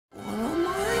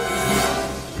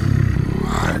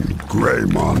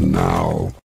Greymon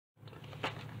now.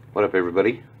 What up,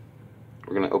 everybody?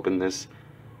 We're gonna open this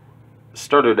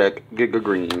starter deck Giga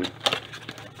Green.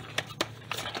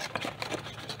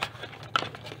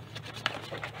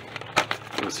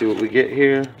 Let's see what we get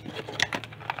here.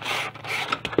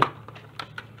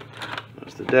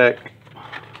 There's the deck.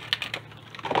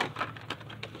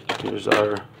 Here's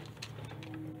our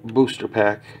booster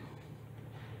pack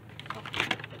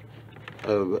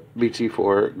of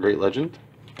ST-04 Great Legend.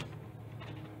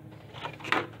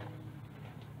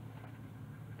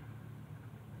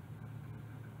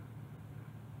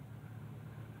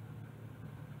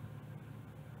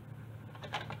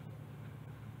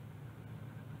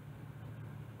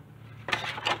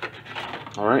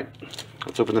 Alright,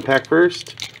 let's open the pack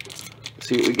first.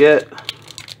 See what we get.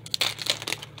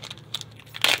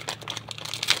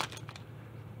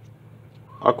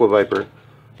 Aqua Viper,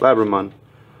 Labramon,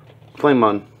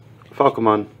 Flamemon,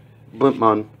 Falcomon,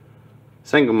 Blimpmon,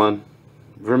 Sangamon,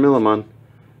 Vermillimon,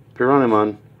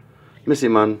 Piranhamon,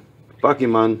 Missymon,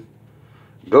 Bakimon,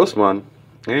 Ghostmon,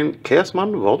 and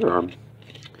Chaosmon Volderarm.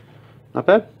 Not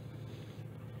bad.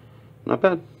 Not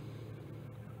bad.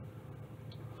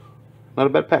 Not a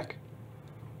bad pack.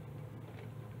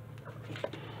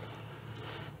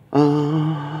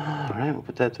 Alright, we'll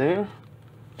put that there.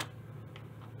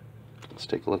 Let's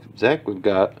take a look at Zach. We've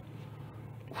got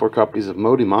 4 copies of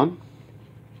Modimon,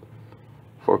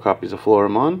 4 copies of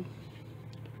Floramon,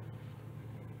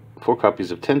 4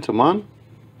 copies of Tentomon,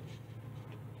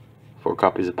 4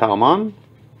 copies of Palmon,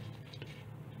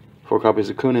 4 copies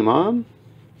of Kunimon,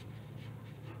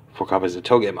 4 copies of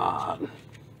Togemon,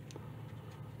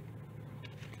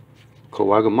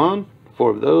 Kowagamon,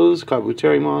 4 of those,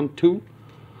 Kabuterimon, 2,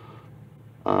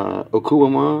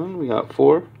 Okuwamon, we got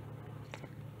 4,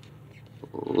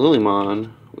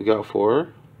 Lilymon, we got 4,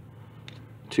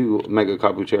 2 Mega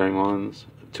Kabuterimons,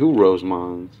 2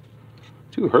 Rosemons,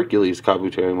 2 Hercules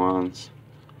Kabuterimons,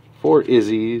 4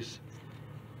 Izzies,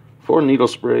 4 Needle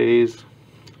Sprays,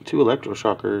 2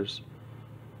 Electroshockers,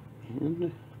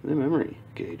 and the memory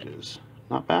gauges.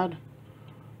 Not bad.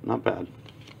 Not bad.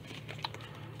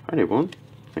 Alright, everyone.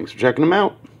 Thanks for checking them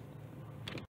out.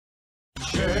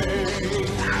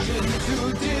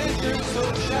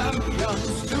 Digital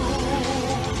champions to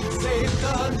save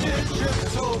the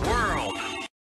digital world.